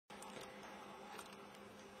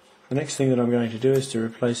The next thing that I'm going to do is to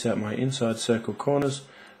replace out my inside circle corners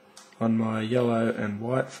on my yellow and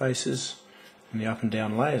white faces in the up and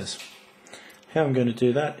down layers. How I'm going to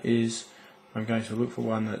do that is I'm going to look for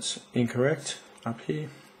one that's incorrect up here,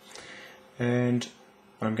 and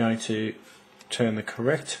I'm going to turn the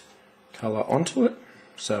correct colour onto it.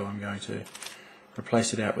 So I'm going to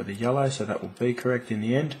replace it out with a yellow, so that will be correct in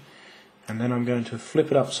the end, and then I'm going to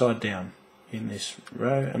flip it upside down in this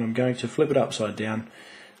row, and I'm going to flip it upside down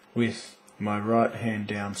with my right hand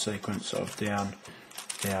down sequence of down,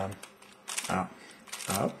 down, up,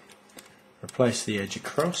 up, replace the edge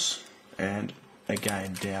across, and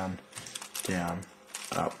again down, down,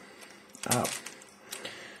 up, up,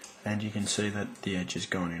 and you can see that the edge has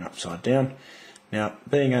gone in upside down. Now,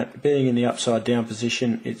 being in the upside down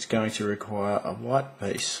position, it's going to require a white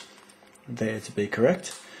piece there to be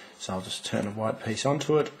correct, so I'll just turn a white piece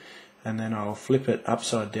onto it, and then I'll flip it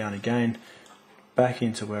upside down again back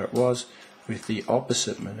into where it was with the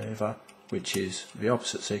opposite maneuver, which is the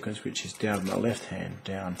opposite sequence, which is down with my left hand,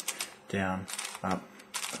 down, down, up,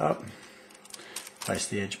 up, place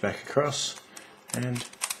the edge back across, and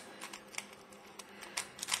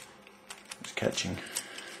it's catching,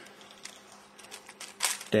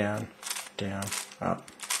 down, down, up,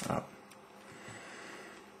 up,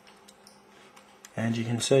 and you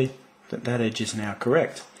can see that that edge is now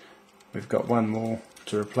correct. We've got one more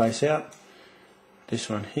to replace out, this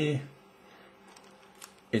one here.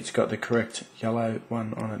 It's got the correct yellow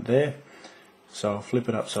one on it there, so I'll flip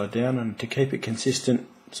it upside down, and to keep it consistent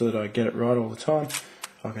so that I get it right all the time,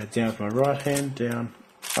 I'll go down with my right hand, down,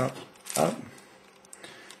 up, up,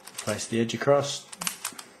 place the edge across,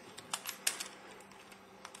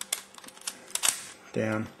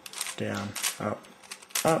 down, down, up,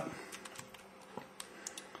 up,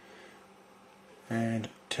 and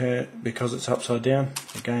turn, because it's upside down,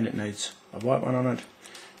 again it needs a white one on it,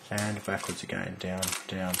 and backwards again, down,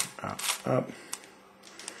 down, up, up,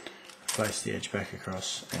 place the edge back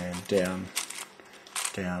across, and down,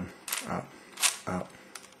 down, up, up.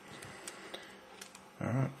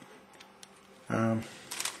 Alright,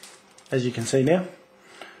 as you can see now,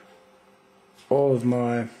 all of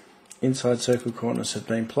my inside circle corners have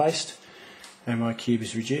been placed and my cube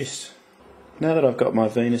is reduced. Now that I've got my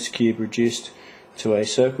Venus cube reduced to a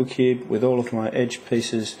circle cube with all of my edge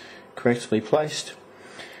pieces correctly placed,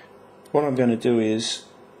 what I'm going to do is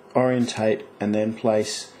orientate and then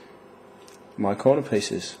place my corner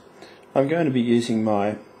pieces. I'm going to be using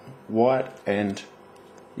my white and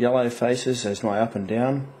yellow faces as my up and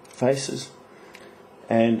down faces,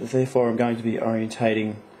 and therefore I'm going to be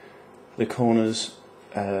orientating the corners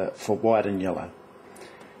for white and yellow.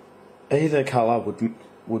 Either colour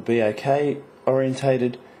would be okay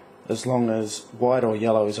orientated, as long as white or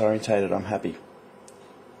yellow is orientated, I'm happy.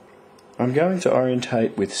 I'm going to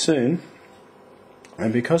orientate with Sune,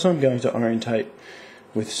 and because I'm going to orientate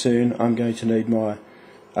with Sune, I'm going to need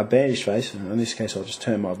a bandaged face, and in this case I'll just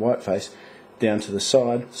turn my white face down to the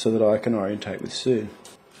side so that I can orientate with Sune.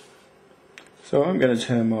 So I'm going to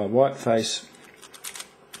turn my white face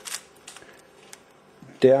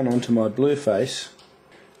down onto my blue face.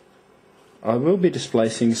 I will be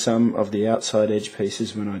displacing some of the outside edge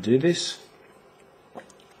pieces when I do this,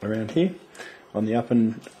 around here, on the up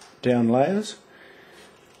and down layers,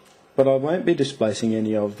 but I won't be displacing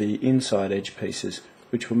any of the inside edge pieces,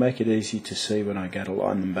 which will make it easy to see when I go to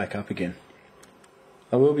line them back up again.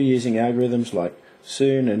 I will be using algorithms like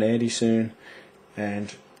Sune and Antisune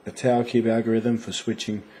and a tower cube algorithm for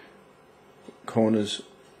switching corners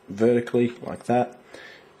vertically like that,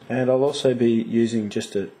 and I'll also be using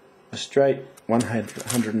just a straight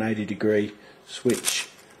 180 degree switch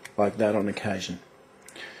like that on occasion.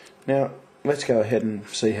 Now let's go ahead and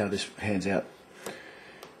see how this pans out.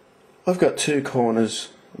 I've got two corners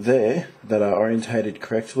there that are orientated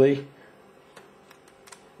correctly,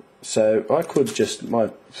 so I could just, my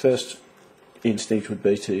first instinct would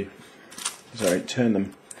be to turn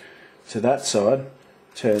them to that side,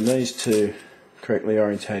 turn these two correctly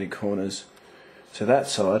orientated corners to that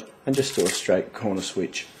side, and just do a straight corner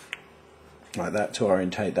switch like that to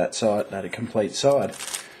orientate that side, that a complete side.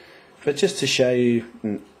 But just to show you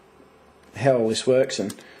how all this works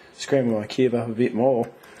and scramble my cube up a bit more,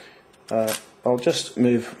 I'll just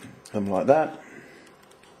move them like that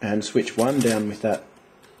and switch one down with that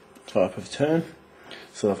type of turn.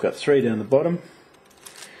 So I've got three down the bottom.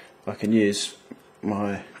 I can use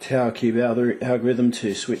my tower cube algorithm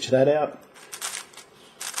to switch that out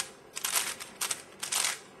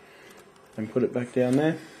and put it back down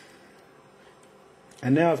there.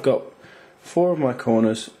 And now I've got four of my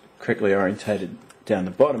corners correctly orientated down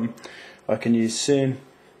the bottom. I can use Sune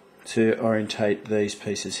to orientate these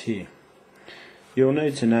pieces here. You'll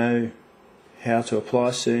need to know how to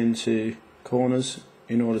apply Sune to corners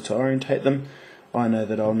in order to orientate them. I know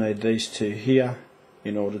that I'll need these two here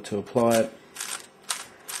in order to apply it,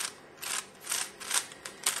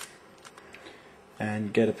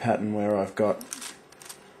 and get a pattern where I've got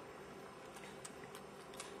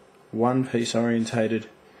one piece orientated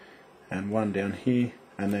and one down here,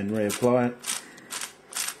 and then reapply it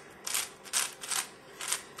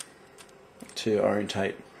to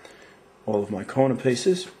orientate all of my corner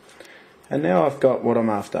pieces. And now I've got what I'm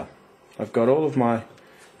after. I've got all of my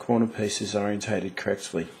corner pieces orientated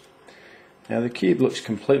correctly. Now the cube looks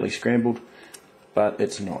completely scrambled, but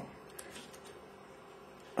it's not.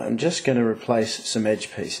 I'm just going to replace some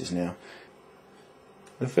edge pieces now.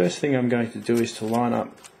 The first thing I'm going to do is to line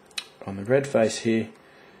up on the red face here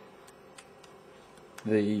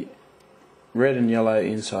the red and yellow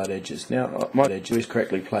inside edges. Now my edge is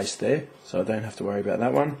correctly placed there, so I don't have to worry about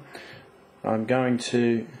that one. I'm going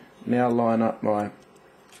to now line up my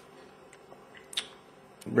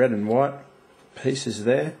red and white pieces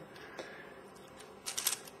there,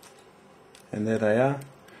 and there they are.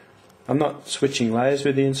 I'm not switching layers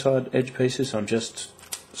with the inside edge pieces, I'm just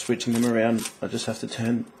switching them around. I just have to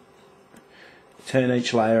turn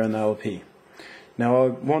each layer and they'll appear. Now I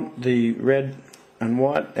want the red and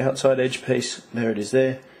white outside edge piece, there it is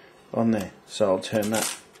there, on there. So I'll turn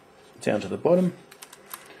that down to the bottom,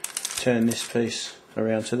 turn this piece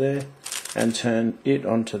around to there, and turn it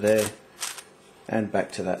onto there and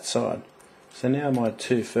back to that side. So now my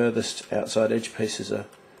two furthest outside edge pieces are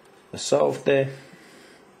solved there.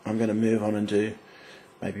 I'm going to move on and do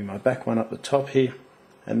maybe my back one up the top here,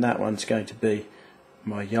 and that one's going to be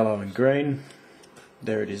my yellow and green.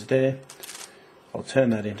 There it is there. I'll turn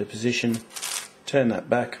that into position, turn that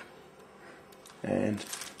back, and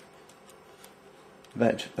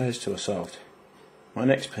those two are solved. My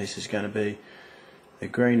next piece is going to be the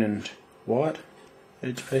green and white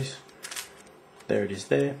edge piece. There it is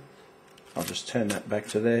there. I'll just turn that back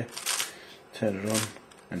to there, turn it on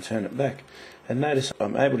and turn it back. And notice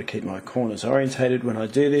I'm able to keep my corners orientated when I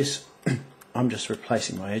do this. I'm just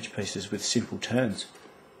replacing my edge pieces with simple turns.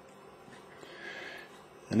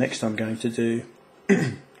 The next I'm going to do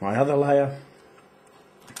my other layer.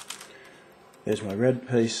 There's my red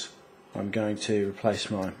piece. I'm going to replace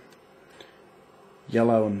my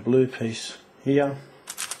yellow and blue piece here,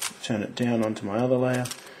 turn it down onto my other layer,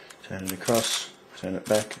 turn it across, turn it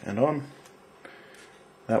back and on.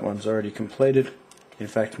 That one's already completed. In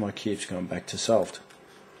fact, my cube's gone back to solved.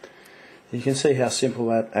 You can see how simple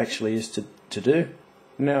that actually is to do.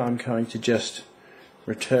 Now I'm going to just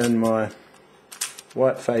return my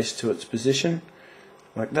white face to its position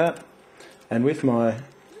like that, and with my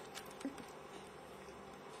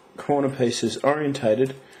corner pieces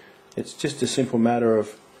orientated, it's just a simple matter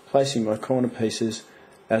of placing my corner pieces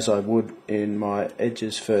as I would in my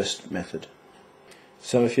edges first method.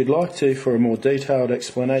 So if you'd like to, for a more detailed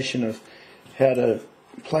explanation of how to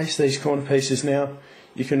place these corner pieces now,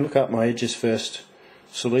 you can look up my edges first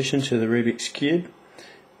solution to the Rubik's Cube,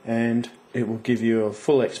 and it will give you a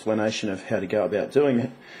full explanation of how to go about doing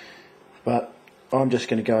it. But I'm just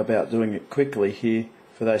going to go about doing it quickly here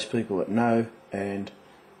for those people that know, and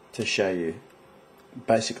to show you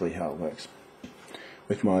basically how it works.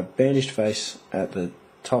 With my bandaged face at the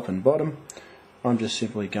top and bottom, I'm just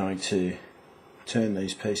simply going to turn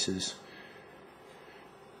these pieces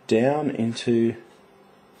down into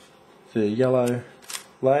the yellow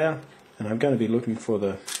layer, and I'm going to be looking for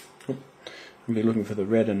the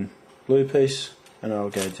red and blue piece, and I'll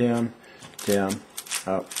go down, down,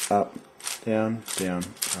 up, up, down, down,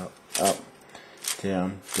 up,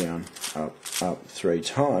 down, down, up 3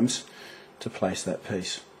 times to place that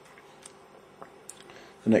piece.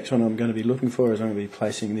 The next one I'm going to be looking for is I'm going to be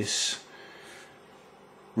placing this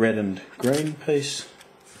red and green piece,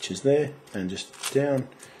 which is there, and just down,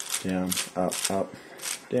 down, up,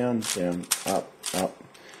 down, down, up,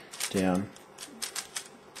 down,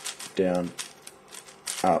 down,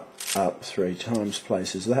 up 3 times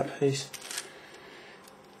places that piece.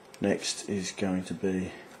 Next is going to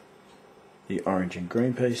be the orange and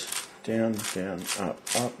green piece, down, down,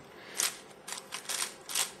 up.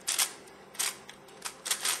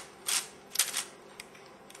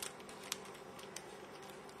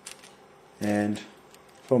 And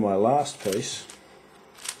for my last piece,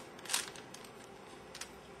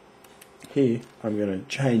 here I'm going to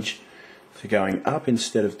change to going up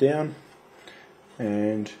instead of down,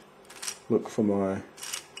 and look for my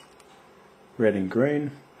red and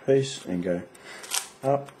green piece and go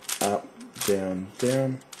up, down,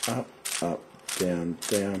 down, up, down,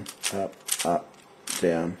 down, up,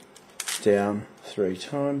 down, down 3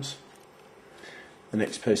 times. The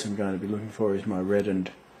next piece I'm going to be looking for is my red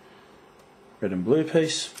and blue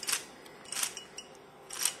piece.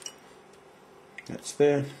 That's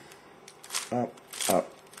there. Up, up,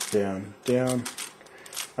 down, down,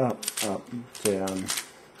 up, down,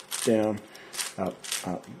 down, up,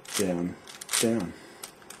 down, down.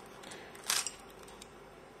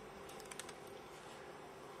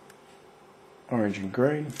 Orange and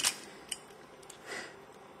green.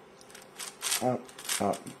 Up,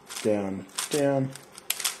 down, down.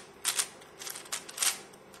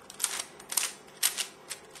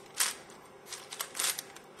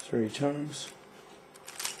 Three times.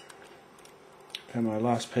 And my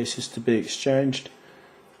last pieces to be exchanged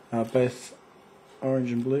are both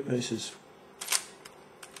orange and blue pieces.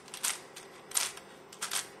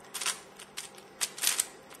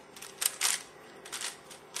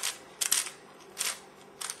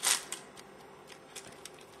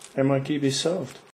 And my cube is solved.